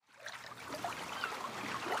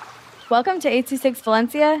Welcome to 826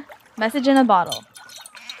 Valencia, message in a bottle.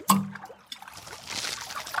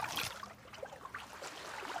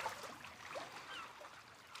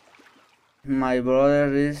 My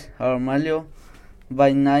brother is Armalio.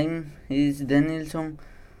 By name is Denilson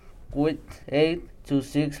with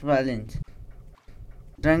 826 Valence.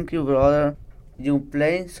 Thank you, brother. You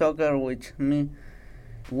play soccer with me.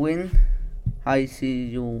 When I see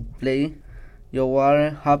you play, you are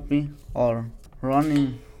happy or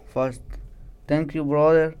running fast. Thank you,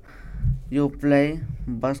 brother. You play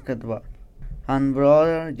basketball. And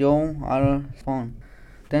brother, you are fun.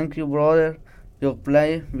 Thank you, brother. You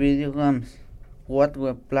play video games. What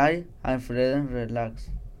we play, Alfredo relax.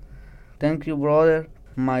 Thank you, brother.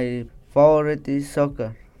 My favorite is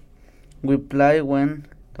soccer. We play when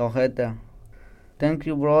together. Thank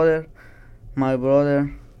you, brother. My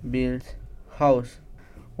brother builds house.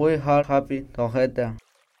 We are happy together.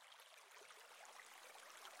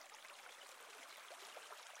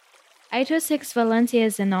 I26 Valencia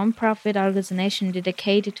is a non-profit organization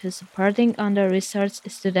dedicated to supporting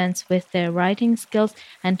under-researched students with their writing skills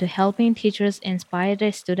and to helping teachers inspire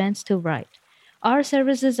their students to write. Our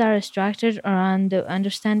services are structured around the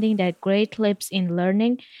understanding that great leaps in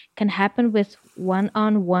learning can happen with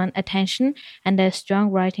one-on-one attention and that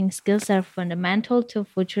strong writing skills are fundamental to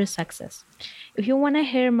future success. If you want to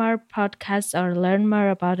hear more podcasts or learn more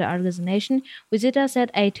about the organization, visit us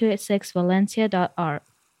at a26valencia.org.